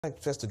I'd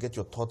like just to get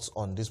your thoughts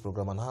on this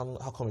program and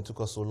how come it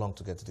took us so long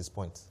to get to this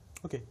point.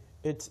 Okay,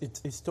 it's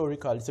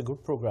historical. It's a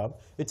good program.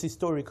 It's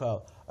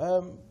historical.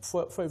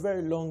 For a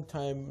very long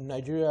time,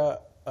 Nigeria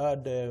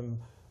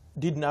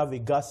didn't have a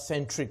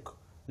gas-centric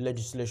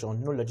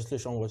legislation. No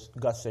legislation was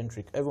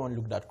gas-centric. Everyone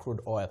looked at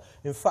crude oil.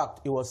 In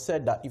fact, it was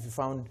said that if you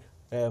found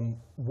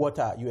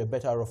water, you were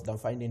better off than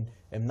finding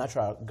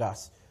natural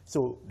gas.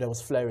 So there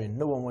was flaring.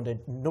 No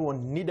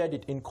one needed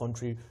it in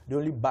country. The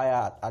only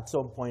buyer at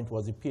some point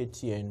was the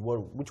PATN,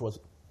 which was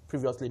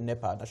previously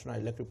NEPA, National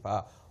Electric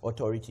Power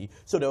Authority.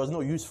 So there was no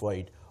use for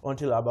it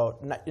until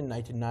about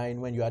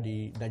 1999 when you had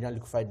the Nigerian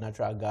liquefied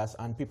natural gas,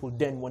 and people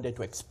then wanted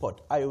to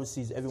export.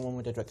 IOCs, everyone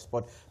wanted to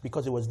export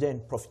because it was then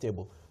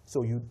profitable.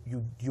 So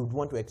you'd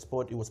want to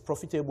export. It was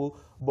profitable,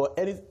 but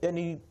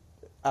any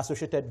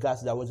associated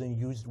gas that wasn't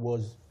used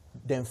was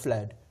then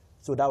fled.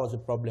 So that was the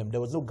problem. There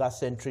was no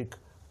gas-centric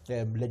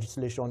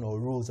legislation or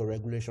rules or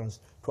regulations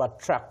to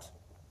attract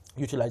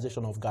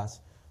utilization of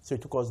gas. So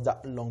it took us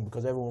that long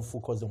because everyone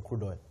focused on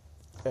crude oil.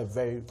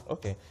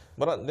 Okay,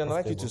 but then I'd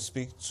like you to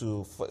speak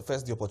to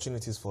first the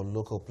opportunities for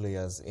local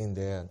players in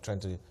there trying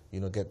to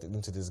get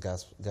into this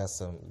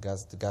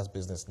gas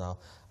business now,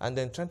 and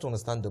then trying to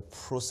understand the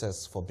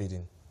process for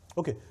bidding.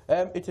 Okay,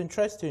 it's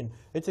interesting.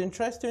 It's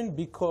interesting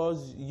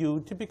because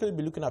you typically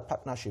be looking at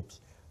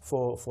partnerships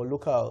for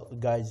local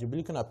guys. You'll be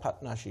looking at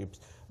partnerships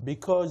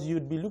because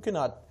you'd be looking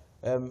at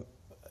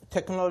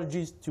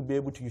technologies to be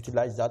able to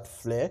utilize that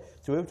flare,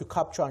 to be able to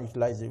capture and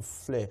utilize the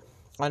flare.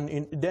 And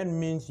it then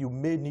means you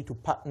may need to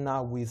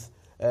partner with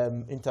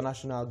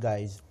international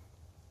guys.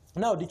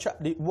 Now,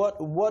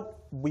 what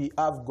we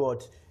have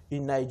got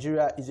in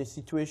Nigeria is a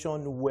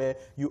situation where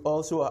you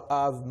also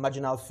have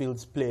marginal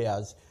fields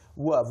players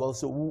who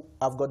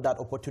have got that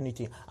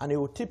opportunity, and it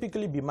will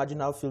typically be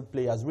marginal field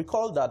players.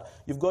 Recall that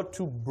you've got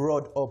two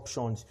broad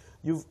options.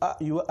 You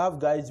have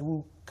guys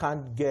who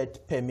can't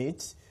get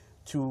permits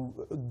to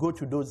go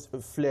to those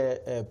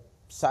flare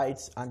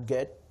sites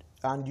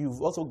and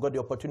you've also got the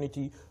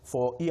opportunity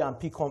for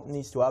E&P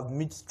companies to have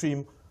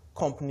midstream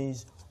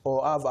companies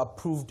or have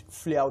approved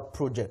flare-out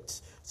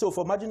projects. So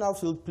for marginal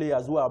field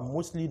players who are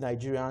mostly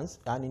Nigerians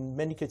and in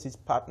many cases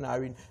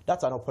partnering,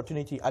 that's an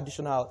opportunity,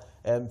 additional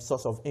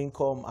source of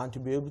income, and to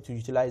be able to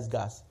utilize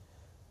gas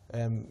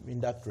in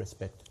that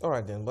respect. All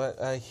right then,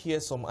 but I hear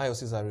some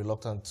IOCs are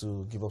reluctant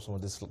to give up some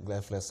of these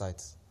flare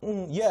sites.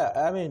 Yeah,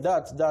 I mean,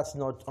 that's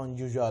not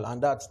unusual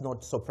and that's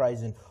not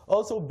surprising.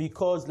 Also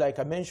because, like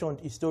I mentioned,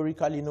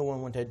 historically no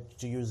one wanted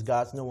to use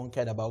gas, no one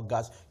cared about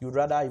gas. You'd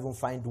rather even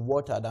find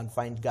water than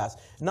find gas.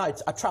 Now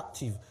it's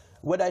attractive,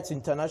 whether it's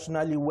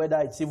internationally, whether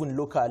it's even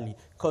locally,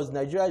 because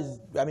Nigeria is,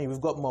 I mean,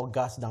 we've got more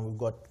gas than we've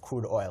got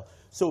crude oil.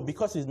 So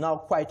because it's now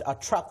quite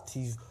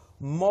attractive,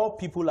 more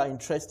people are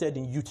interested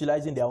in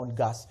utilizing their own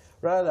gas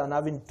rather than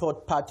having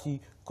third party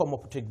come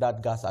up to take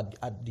that gas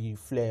at the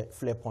flare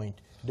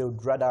point. They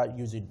would rather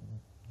use it,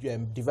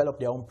 develop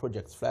their own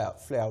projects,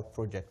 flare-out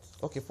projects.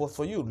 Okay,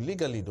 for you,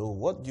 legally though,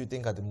 what do you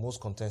think are the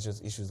most contentious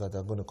issues that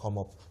are going to come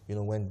up,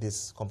 when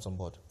this comes on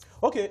board?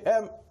 Okay,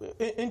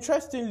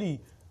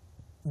 interestingly,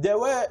 there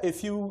were a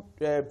few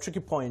tricky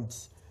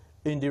points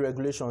in the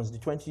regulations, the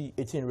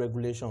 2018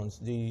 regulations,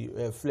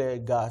 the flare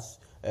gas,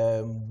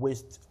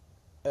 waste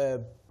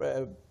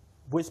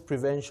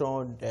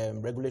prevention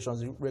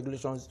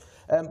regulations,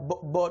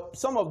 but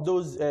some of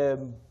those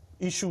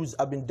issues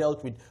have been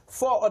dealt with.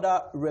 4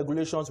 other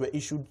regulations were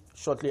issued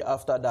shortly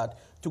after that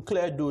to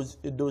clear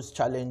those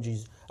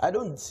challenges. I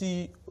don't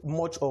see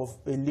much of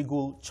a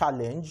legal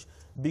challenge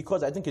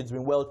because I think it's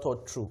been well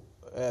thought through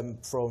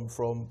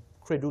from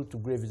cradle to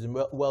grave. It's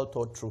been well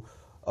thought through.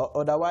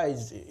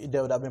 Otherwise,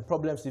 there would have been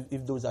problems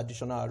if those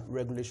additional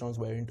regulations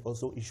weren't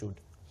also issued.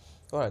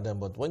 All right then,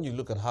 but when you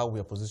look at how we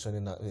are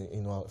positioning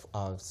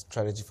our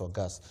strategy for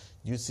gas,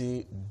 do you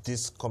see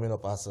this coming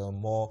up as a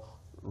more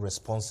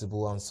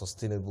responsible and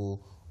sustainable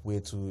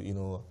way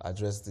to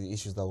address the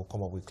issues that will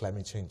come up with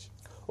climate change?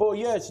 Oh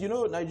yes,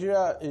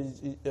 Nigeria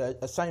is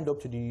signed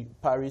up to the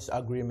Paris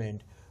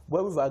Agreement,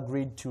 where we've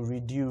agreed to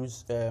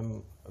reduce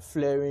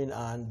flaring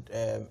and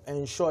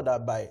ensure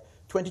that by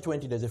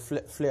 2020 there's a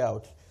flare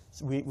out.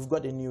 So we've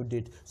got a new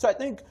date. So I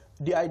think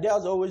the idea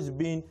has always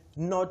been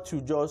not to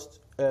just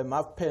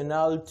have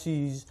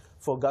penalties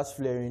for gas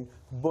flaring,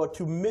 but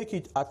to make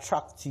it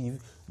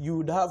attractive, you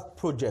would have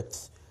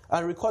projects.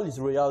 And recall, it's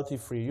royalty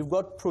free. You've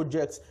got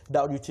projects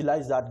that will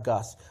utilize that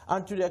gas.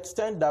 And to the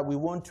extent that we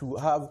want to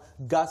have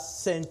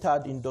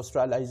gas-centered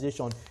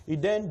industrialization,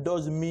 it then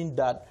does mean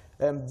that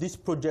these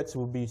projects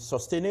will be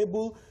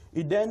sustainable.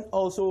 It then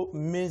also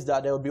means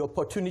that there will be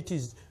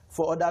opportunities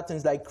for other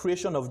things like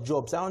creation of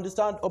jobs. I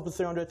understand up to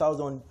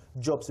 300,000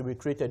 jobs will be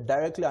created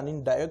directly and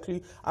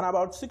indirectly, and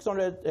about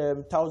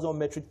 600,000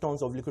 metric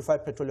tons of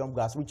liquefied petroleum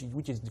gas,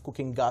 which is the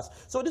cooking gas.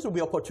 So this will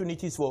be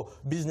opportunities for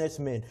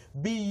businessmen.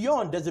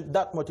 Beyond, there's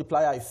that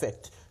multiplier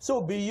effect.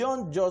 So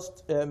beyond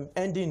just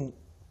ending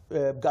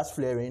gas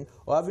flaring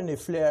or having a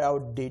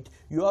flare-out date,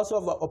 you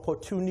also have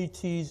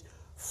opportunities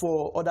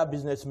for other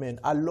businessmen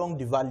along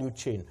the value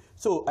chain.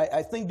 So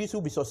I think this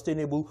will be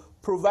sustainable,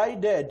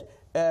 provided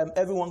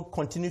everyone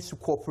continues to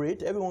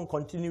cooperate, everyone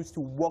continues to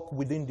work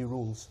within the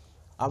rules,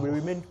 and we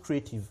remain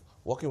creative.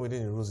 Working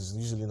within the rules is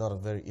usually not a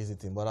very easy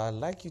thing, but I'd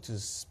like you to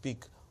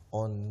speak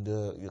on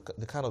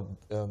the kind of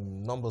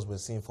numbers we're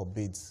seeing for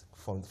bids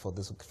for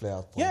this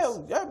flare-out points.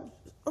 Yeah,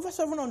 over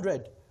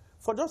 700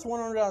 for just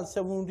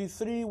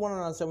 173,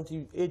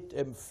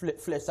 178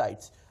 flare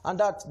sites, and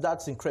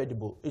that's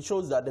incredible. It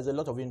shows that there's a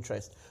lot of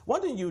interest.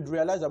 One thing you'd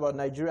realize about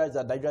Nigeria is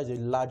that Nigeria is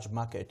a large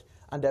market,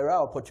 and there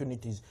are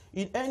opportunities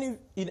in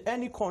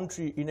any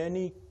country, in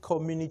any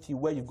community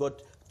where you've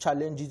got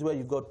challenges, where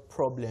you've got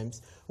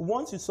problems.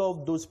 Once you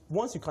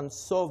can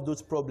solve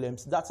those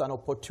problems, that's an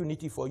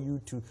opportunity for you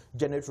to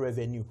generate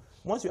revenue.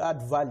 Once you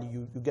add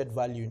value, you get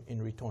value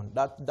in return.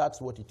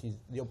 That's what it is.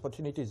 The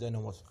opportunity is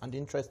enormous, and the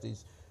interest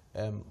is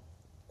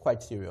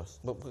quite serious.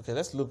 But okay,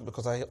 let's look,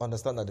 because I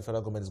understand that the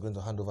federal government is going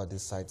to hand over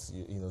these sites,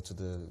 to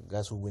the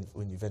guys who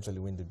eventually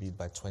win the bid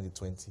by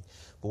 2020.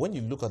 But when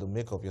you look at the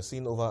makeup, you're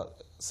seeing over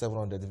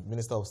 700. The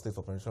Minister of State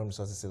for Petroleum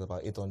Resources said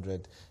about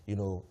 800,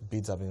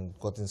 bids have been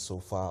gotten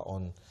so far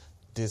on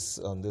this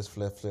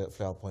flare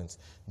points.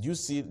 Do you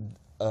see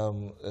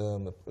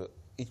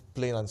it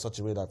playing in such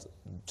a way that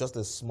just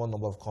a small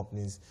number of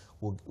companies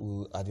are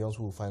the ones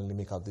who will finally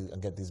make out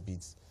and get these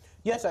bids?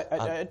 Yes,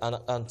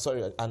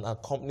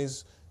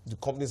 the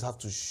companies have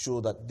to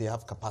show that they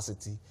have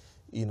capacity,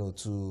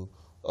 to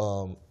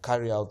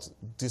carry out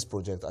this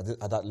project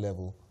at that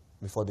level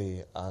before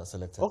they are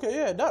selected. Okay,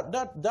 yeah,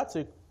 that's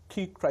a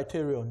key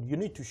criterion. You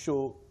need to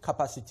show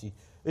capacity.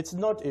 It's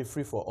not a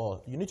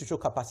free-for-all. You need to show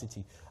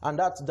capacity, and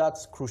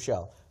that's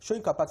crucial.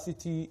 Showing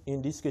capacity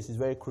in this case is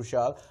very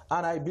crucial,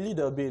 and I believe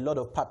there will be a lot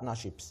of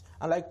partnerships.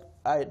 And like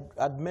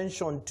I'd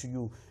mentioned to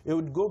you, it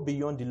would go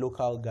beyond the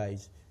local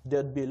guys.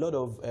 There'd be a lot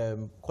of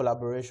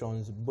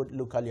collaborations, both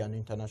locally and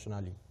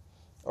internationally.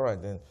 All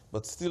right then,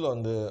 but still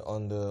on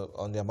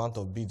the amount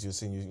of bids you're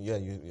seeing,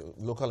 you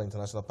local and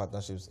international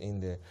partnerships in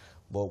there.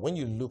 But when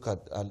you look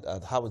at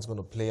how it's going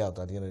to play out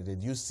at the end of the day,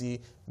 do you see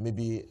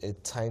maybe a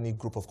tiny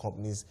group of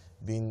companies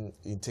getting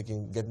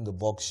the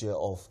bulk share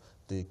of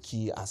the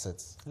key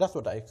assets? That's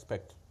what I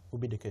expect will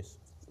be the case.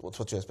 What's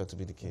what you expect to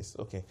be the case?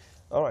 Okay.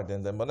 All right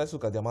then. But let's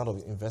look at the amount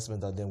of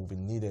investment that then will be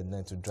needed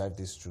then to drive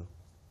this through.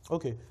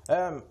 Okay.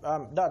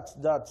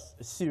 That's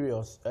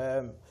serious.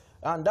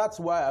 And that's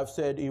why I've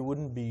said it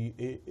wouldn't be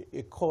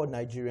a core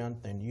Nigerian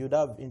thing. You'd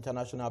have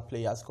international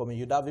players coming.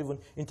 You'd have even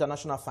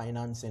international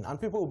financing.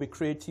 And people will be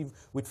creative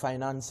with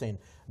financing.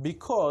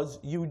 Because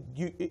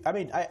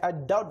I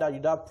doubt that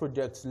you'd have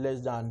projects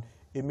less than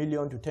 $1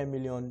 million to $10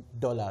 million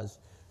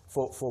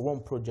for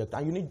one project.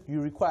 And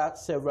you require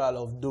several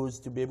of those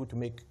to be able to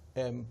make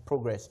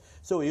progress.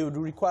 So it would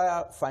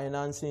require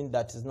financing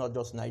that is not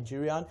just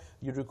Nigerian.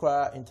 You'd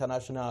require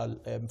international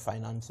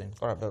financing.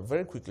 All right, but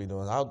very quickly,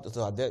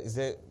 is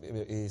there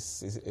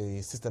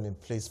a system in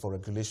place for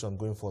regulation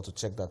going forward to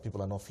check that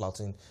people are not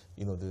flouting,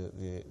 the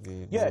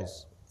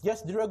rules?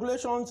 Yes, the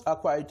regulations are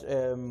quite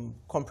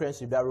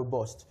comprehensive. They are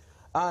robust.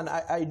 And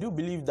I do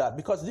believe that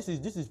because this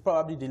is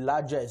probably the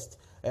largest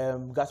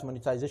gas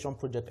monetization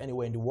project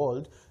anywhere in the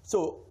world.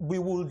 So we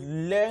will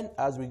learn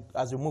as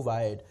we move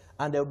ahead,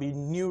 and there will be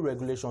new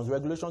regulations.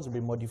 Regulations will be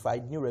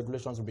modified. New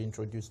regulations will be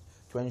introduced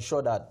to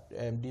ensure that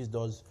this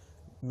does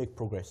make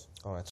progress. All right.